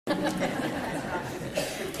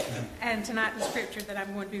And tonight the scripture that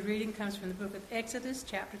I'm going to be reading comes from the book of Exodus,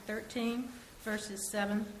 chapter 13, verses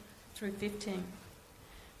 7 through 15.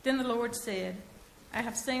 Then the Lord said, I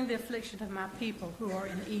have seen the affliction of my people who are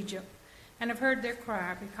in Egypt, and have heard their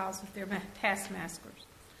cry because of their taskmasters.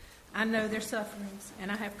 I know their sufferings,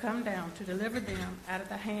 and I have come down to deliver them out of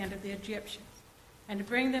the hand of the Egyptians, and to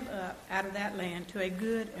bring them up out of that land to a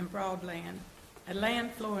good and broad land, a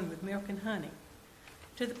land flowing with milk and honey,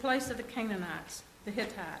 to the place of the Canaanites, the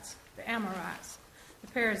Hittites, the Amorites, the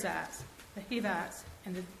Perizzites, the Hivites,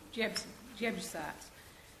 and the Jebusites.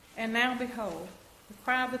 And now, behold, the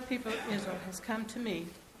cry of the people of Israel has come to me,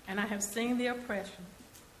 and I have seen the oppression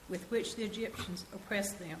with which the Egyptians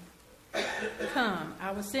oppress them. Come,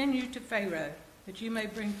 I will send you to Pharaoh, that you may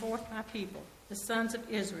bring forth my people, the sons of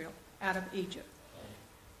Israel, out of Egypt.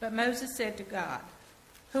 But Moses said to God,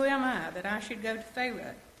 Who am I that I should go to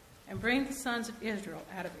Pharaoh and bring the sons of Israel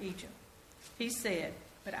out of Egypt? He said,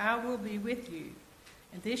 But I will be with you,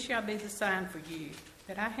 and this shall be the sign for you,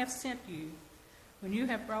 that I have sent you. When you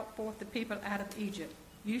have brought forth the people out of Egypt,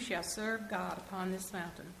 you shall serve God upon this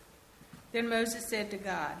mountain. Then Moses said to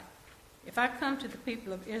God, If I come to the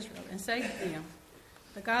people of Israel and say to them,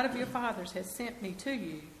 The God of your fathers has sent me to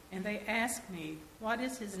you, and they ask me, What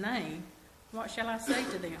is his name? What shall I say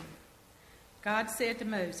to them? God said to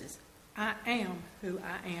Moses, I am who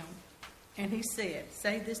I am. And he said,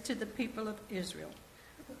 Say this to the people of Israel,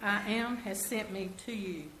 I am has sent me to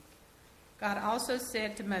you. God also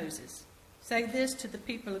said to Moses, Say this to the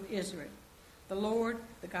people of Israel, The Lord,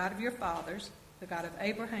 the God of your fathers, the God of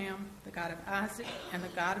Abraham, the God of Isaac, and the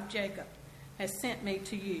God of Jacob, has sent me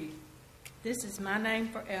to you. This is my name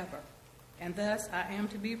forever, and thus I am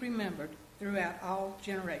to be remembered throughout all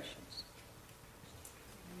generations.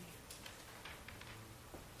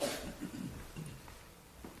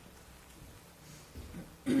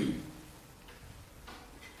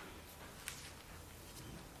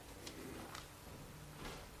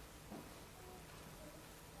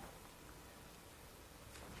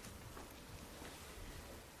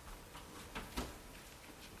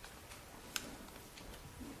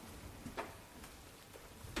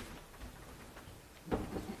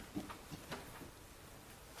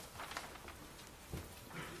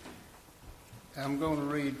 I'm going to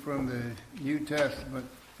read from the New Testament,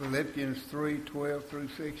 Philippians 3:12 through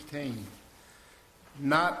 16.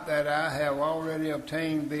 Not that I have already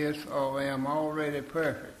obtained this or am already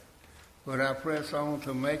perfect, but I press on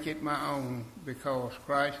to make it my own, because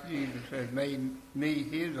Christ Jesus has made me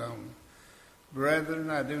his own. Brethren,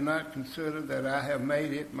 I do not consider that I have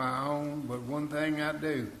made it my own, but one thing I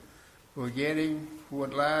do, forgetting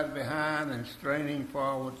what lies behind and straining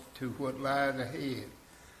forward to what lies ahead.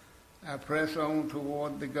 I press on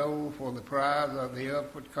toward the goal for the prize of the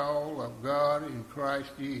upward call of God in Christ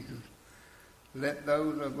Jesus. Let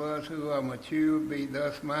those of us who are mature be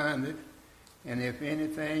thus minded, and if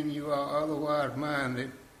anything you are otherwise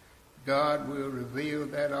minded, God will reveal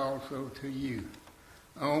that also to you.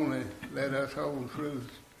 Only let us hold truth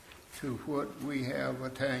to what we have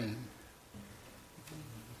attained.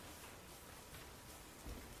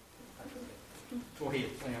 Go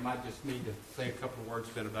ahead, Sam. I just need to say a couple of words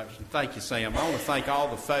of introduction. Thank you, Sam. I want to thank all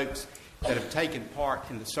the folks that have taken part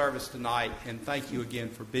in the service tonight, and thank you again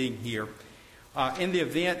for being here. In the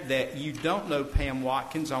event that you don't know Pam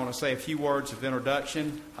Watkins, I want to say a few words of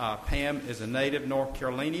introduction. Pam is a native North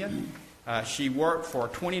Carolinian. She worked for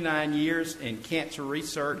 29 years in cancer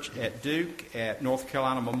research at Duke, at North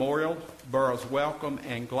Carolina Memorial, Burroughs Wellcome,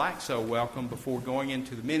 and Glaxo Wellcome before going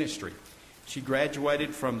into the ministry. She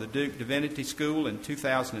graduated from the Duke Divinity School in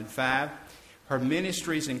 2005. Her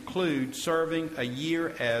ministries include serving a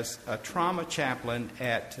year as a trauma chaplain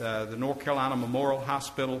at the North Carolina Memorial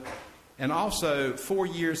Hospital, and also 4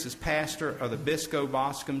 years as pastor of the Bisco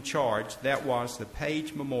Boscombe Charge. That was the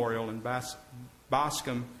Page Memorial in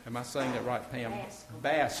Boscombe. Am I saying that right, Pam?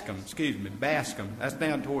 Bascom. Excuse me, Bascom. That's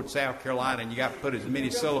down towards South Carolina, and you got to put as many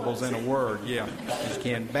syllables in a word, as you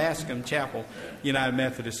can. Bascom Chapel, United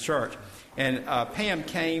Methodist Church. And Pam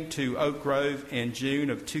came to Oak Grove in June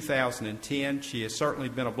of 2010. She has certainly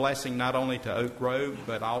been a blessing not only to Oak Grove,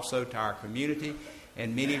 but also to our community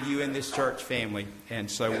and many of you in this church family. And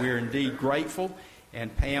so we're indeed grateful.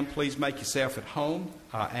 And Pam, please make yourself at home.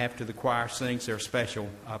 After the choir sings their special,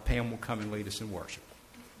 Pam will come and lead us in worship.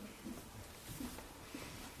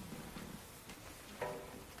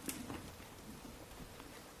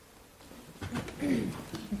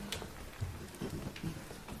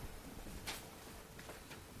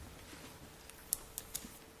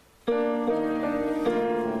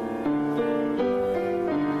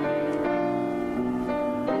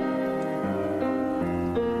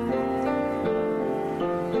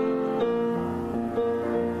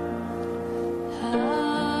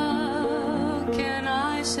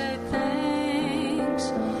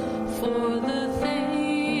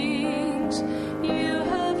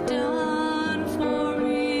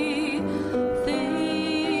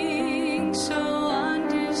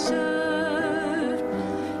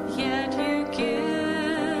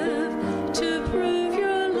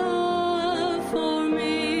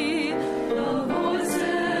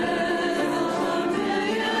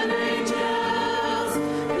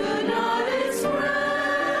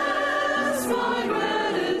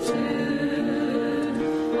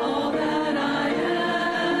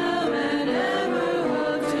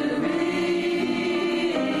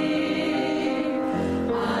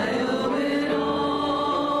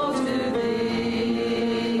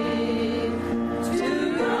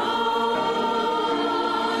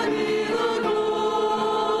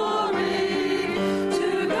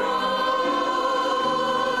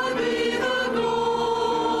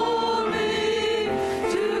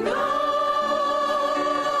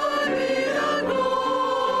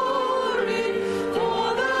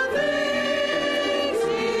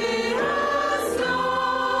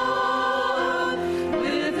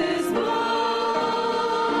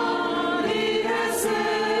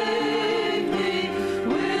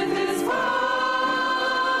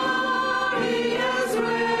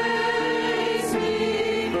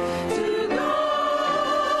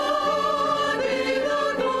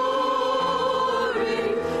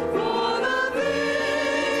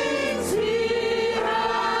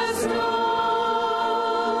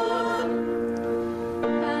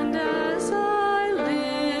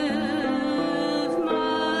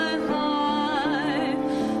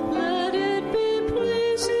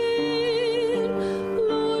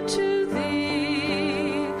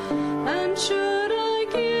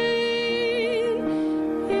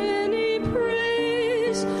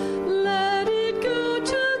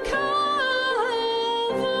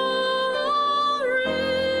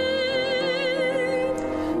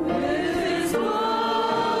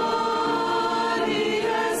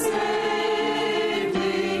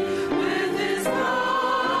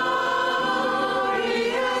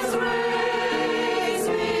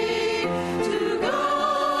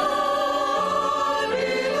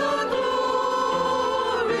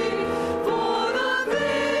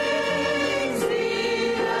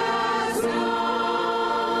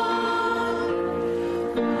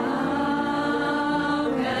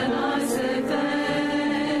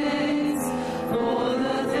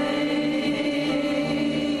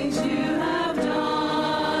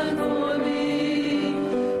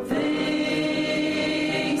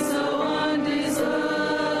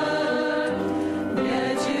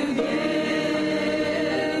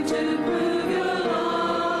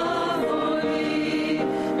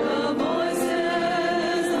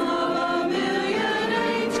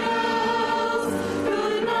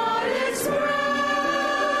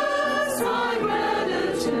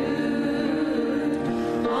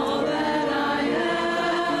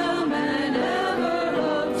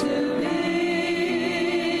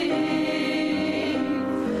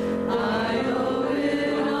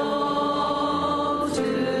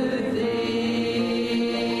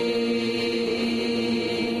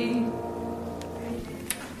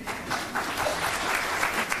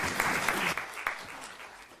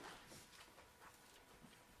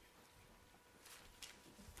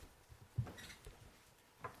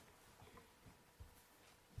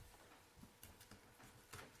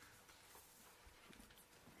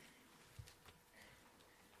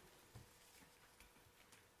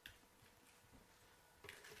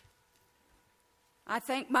 I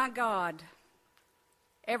thank my God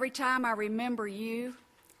every time I remember you,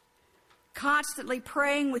 constantly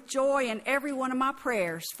praying with joy in every one of my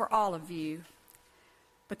prayers for all of you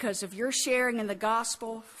because of your sharing in the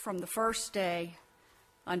gospel from the first day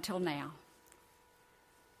until now.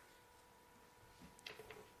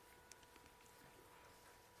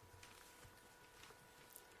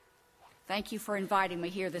 Thank you for inviting me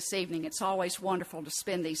here this evening. It's always wonderful to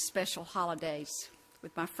spend these special holidays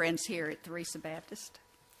with my friends here at Theresa Baptist.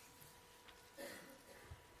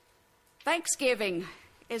 Thanksgiving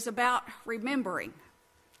is about remembering.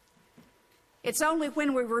 It's only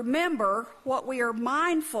when we remember what we are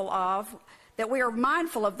mindful of that we are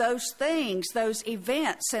mindful of those things, those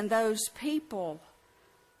events, and those people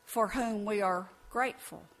for whom we are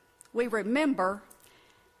grateful. We remember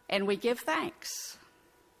and we give thanks.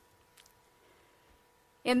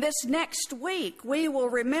 In this next week, we will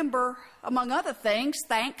remember, among other things,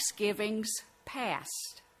 Thanksgivings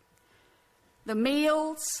past. The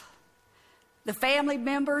meals, the family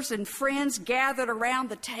members and friends gathered around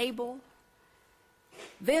the table.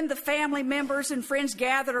 Then the family members and friends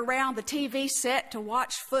gathered around the TV set to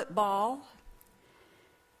watch football.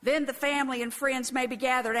 Then the family and friends may be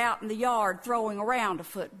gathered out in the yard throwing around a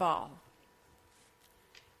football.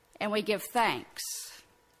 And we give thanks.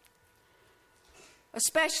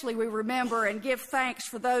 Especially we remember and give thanks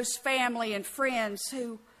for those family and friends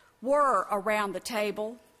who were around the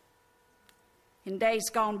table in days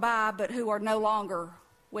gone by, but who are no longer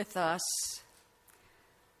with us.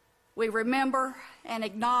 We remember and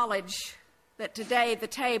acknowledge that today the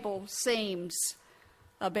table seems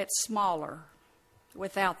a bit smaller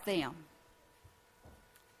without them.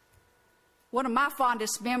 One of my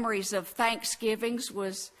fondest memories of Thanksgivings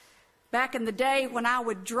was back in the day when I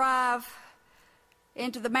would drive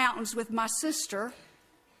into the mountains with my sister,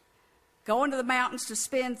 go into the mountains to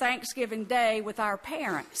spend Thanksgiving Day with our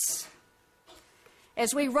parents.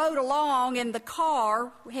 As we rode along in the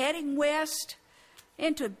car, heading west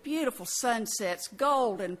into beautiful sunsets,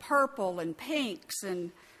 gold and purple and pinks,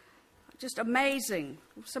 and just amazing.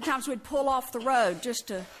 Sometimes we'd pull off the road just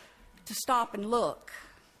to stop and look.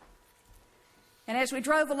 And as we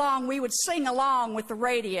drove along, we would sing along with the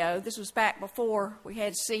radio. This was back before we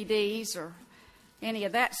had CDs or any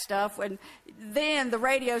of that stuff. And then the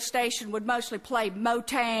radio station would mostly play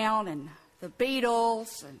Motown and the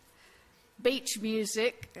Beatles and beach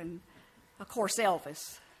music and, of course,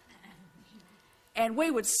 Elvis. And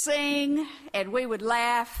we would sing and we would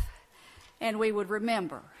laugh and we would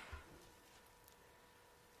remember.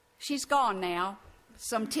 She's gone now.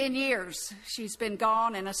 Some 10 years she's been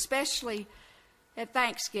gone, and especially at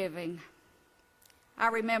Thanksgiving, I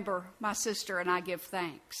remember my sister and I give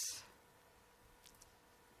thanks.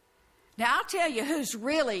 Now, I'll tell you who's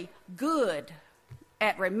really good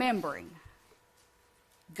at remembering.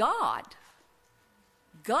 God.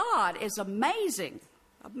 God is amazing,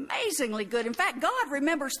 amazingly good. In fact, God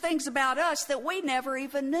remembers things about us that we never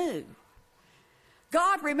even knew.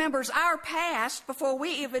 God remembers our past before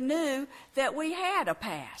we even knew that we had a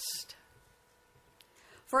past.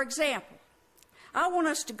 For example, I want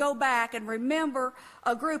us to go back and remember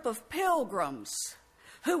a group of pilgrims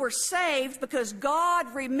who were saved because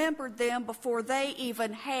God remembered them before they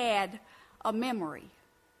even had a memory.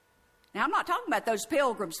 Now, I'm not talking about those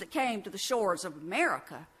pilgrims that came to the shores of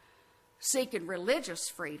America seeking religious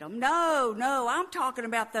freedom. No, I'm talking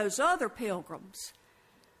about those other pilgrims,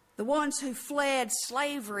 the ones who fled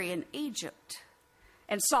slavery in Egypt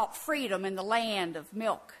and sought freedom in the land of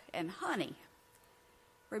milk and honey.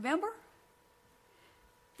 Remember?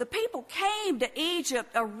 The people came to Egypt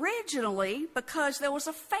originally because there was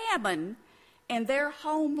a famine in their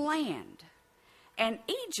homeland. And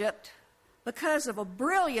Egypt, because of a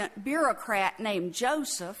brilliant bureaucrat named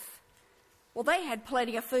Joseph, well, they had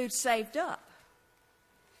plenty of food saved up.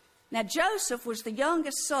 Now, Joseph was the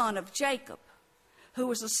youngest son of Jacob, who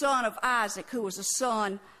was the son of Isaac, who was the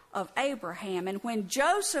son of Abraham. And when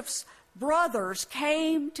Joseph's brothers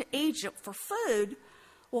came to Egypt for food,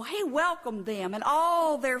 well, he welcomed them and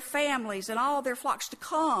all their families and all their flocks to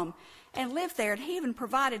come and live there. And he even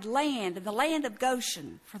provided land in the land of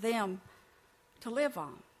Goshen for them to live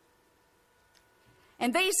on.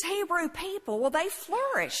 And these Hebrew people, well, they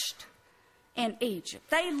flourished in Egypt.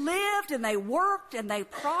 They lived and they worked and they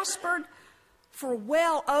prospered for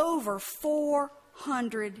well over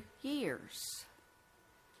 400 years.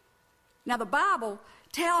 Now, the Bible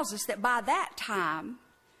tells us that by that time,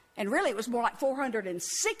 and really it was more like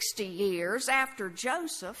 460 years after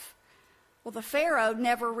Joseph, well, the Pharaoh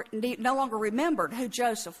no longer remembered who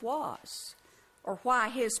Joseph was or why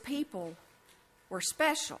his people were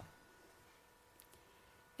special.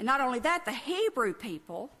 And not only that, the Hebrew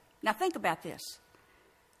people, now think about this.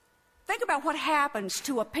 Think about what happens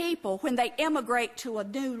to a people when they immigrate to a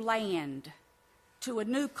new land, to a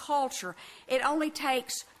new culture. It only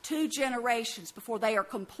takes 2 generations before they are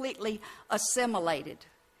completely assimilated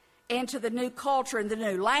into the new culture and the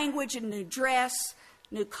new language and new dress,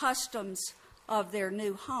 new customs of their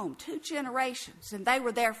new home. 2 generations. And they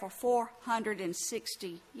were there for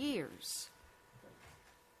 460 years.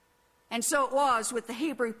 And so it was with the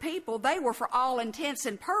Hebrew people. They were, for all intents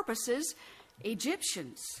and purposes,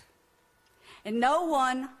 Egyptians. And no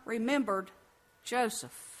one remembered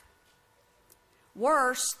Joseph.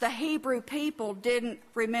 Worse, the Hebrew people didn't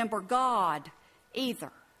remember God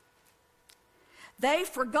either. They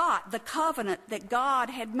forgot the covenant that God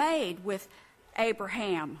had made with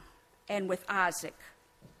Abraham and with Isaac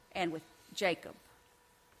and with Jacob.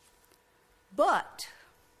 But,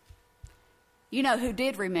 you know who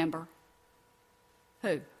did remember?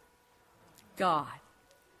 Who? God.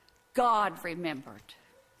 God remembered.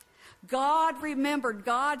 God remembered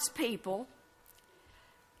God's people,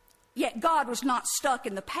 yet God was not stuck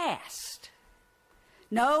in the past.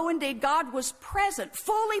 No, indeed, God was present,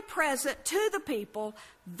 fully present to the people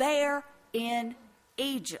there in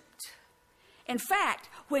Egypt. In fact,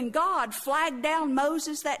 when God flagged down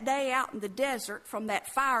Moses that day out in the desert from that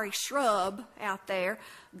fiery shrub out there,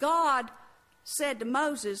 God said to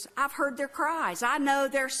Moses, I've heard their cries, I know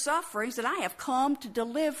their sufferings, and I have come to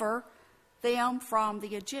deliver them from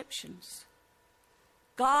the Egyptians.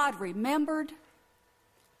 God remembered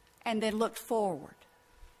and then looked forward.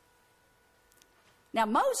 Now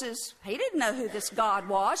Moses, he didn't know who this God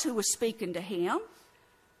was who was speaking to him.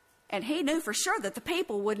 And he knew for sure that the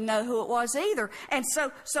people wouldn't know who it was either. And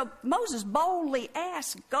so Moses boldly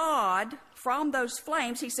asked God from those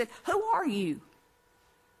flames, he said, who are you?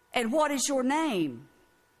 And what is your name?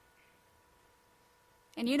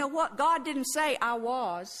 And you know what? God didn't say, I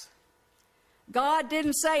was. God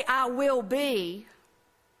didn't say, I will be.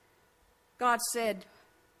 God said,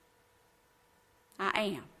 I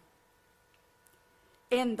am.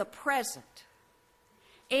 In the present,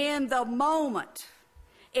 in the moment,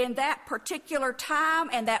 in that particular time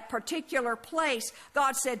and that particular place,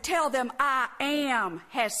 God said, tell them, I am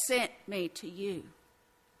has sent me to you.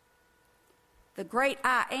 The great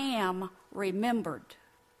I am remembered.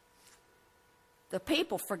 The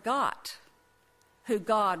people forgot who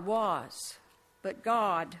God was, but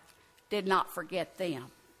God did not forget them.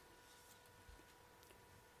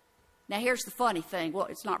 Now here's the funny thing. Well,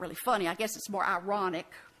 it's not really funny. I guess it's more ironic.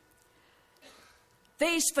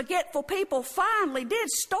 These forgetful people finally did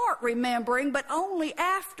start remembering, but only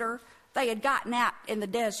after they had gotten out in the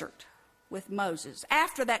desert with Moses.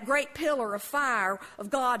 After that great pillar of fire of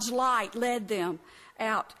God's light led them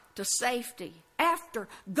out to safety. After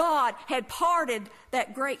God had parted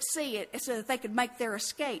that great sea so that they could make their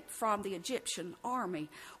escape from the Egyptian army.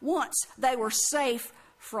 Once they were safe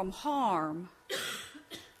from harm.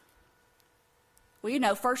 Well, you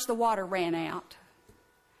know, first the water ran out.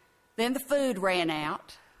 Then the food ran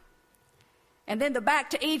out. And then the Back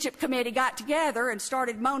to Egypt committee got together and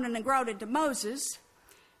started moaning and groaning to Moses.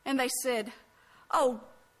 And they said, oh,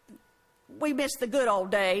 we missed the good old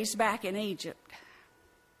days back in Egypt.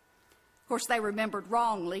 Of course, they remembered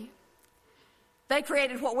wrongly. They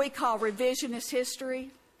created what we call revisionist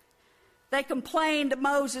history. They complained to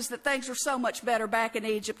Moses that things were so much better back in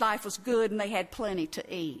Egypt, life was good, and they had plenty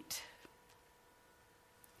to eat.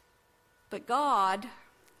 But God,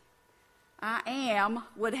 I am,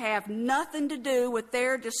 would have nothing to do with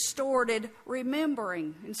their distorted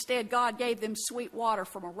remembering. Instead, God gave them sweet water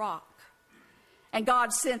from a rock. And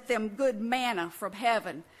God sent them good manna from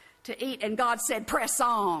heaven to eat. And God said, press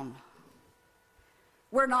on.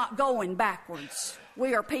 We're not going backwards.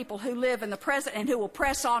 We are people who live in the present and who will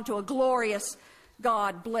press on to a glorious,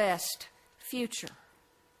 God-blessed future.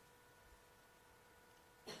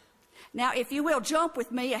 Now, if you will, jump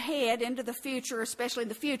with me ahead into the future, especially in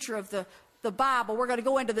the future of the Bible. We're going to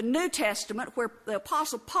go into the New Testament where the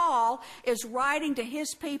Apostle Paul is writing to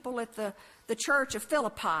his people at the church of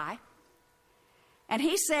Philippi. And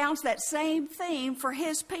he sounds that same theme for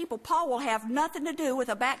his people. Paul will have nothing to do with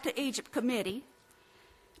a Back to Egypt committee.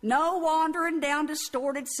 No wandering down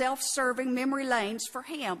distorted, self-serving memory lanes for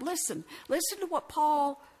him. Listen to what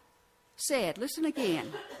Paul said. Listen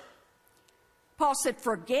again. Paul said,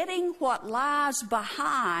 forgetting what lies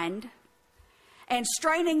behind and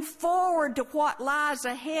straining forward to what lies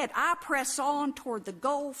ahead, I press on toward the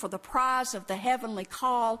goal for the prize of the heavenly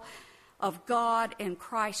call of God in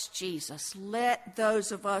Christ Jesus. Let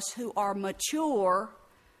those of us who are mature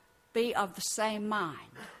be of the same mind.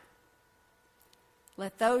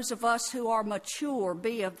 Let those of us who are mature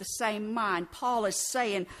be of the same mind. Paul is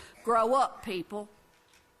saying, grow up, people.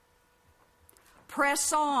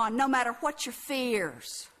 Press on, no matter what your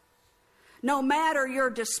fears. No matter your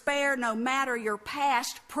despair, no matter your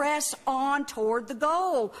past, press on toward the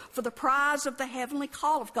goal for the prize of the heavenly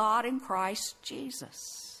call of God in Christ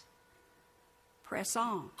Jesus. Press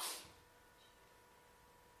on.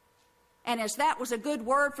 And as that was a good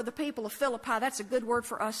word for the people of Philippi, that's a good word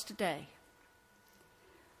for us today.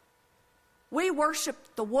 We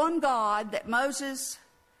worship the one God that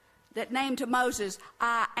named to Moses,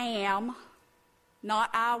 I am.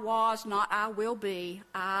 Not I was, not I will be.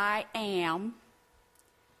 I am.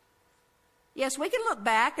 Yes, we can look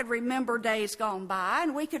back and remember days gone by,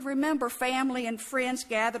 and we could remember family and friends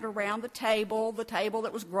gathered around the table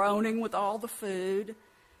that was groaning with all the food.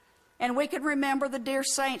 And we can remember the dear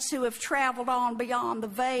saints who have traveled on beyond the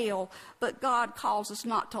veil, but God calls us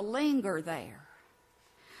not to linger there.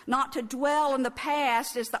 Not to dwell in the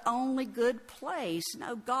past as the only good place.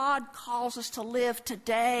 No, God calls us to live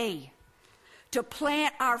today. To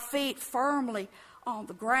plant our feet firmly on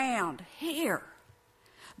the ground here.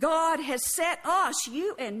 God has set us,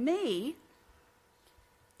 you and me,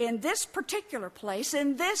 in this particular place,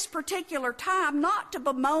 in this particular time, not to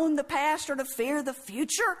bemoan the past or to fear the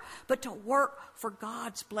future, but to work for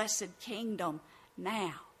God's blessed kingdom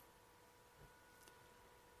now.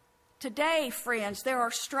 Today, friends, there are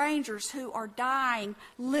strangers who are dying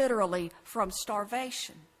literally from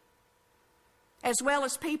starvation, as well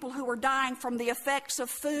as people who are dying from the effects of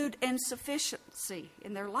food insufficiency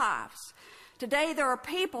in their lives. Today, there are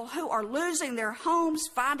people who are losing their homes,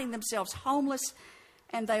 finding themselves homeless,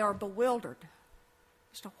 and they are bewildered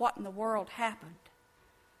as to what in the world happened.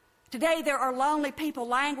 Today, there are lonely people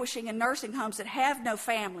languishing in nursing homes that have no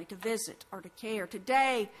family to visit or to care.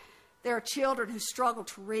 Today, there are children who struggle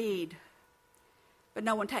to read, but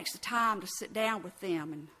no one takes the time to sit down with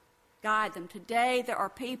them and guide them. Today, there are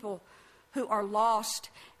people who are lost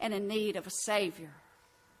and in need of a Savior.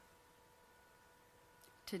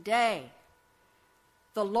 Today,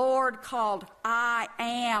 the Lord called I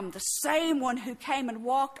am, the same one who came and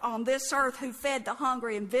walked on this earth, who fed the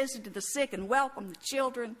hungry and visited the sick and welcomed the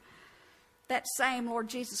children. That same Lord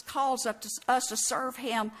Jesus calls us to serve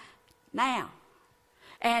him now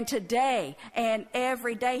and today and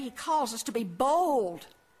every day. He calls us to be bold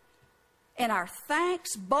in our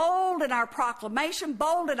thanks, bold in our proclamation,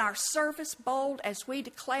 bold in our service, bold as we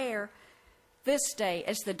declare this day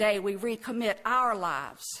as the day we recommit our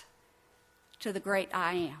lives to the great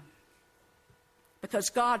I am. Because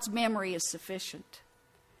God's memory is sufficient.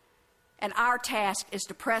 And our task is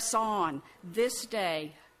to press on this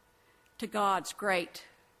day to God's great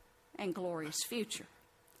and glorious future.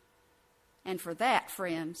 And for that,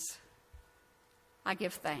 friends, I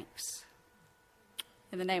give thanks.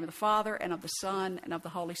 In the name of the Father, and of the Son, and of the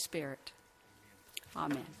Holy Spirit.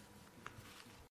 Amen.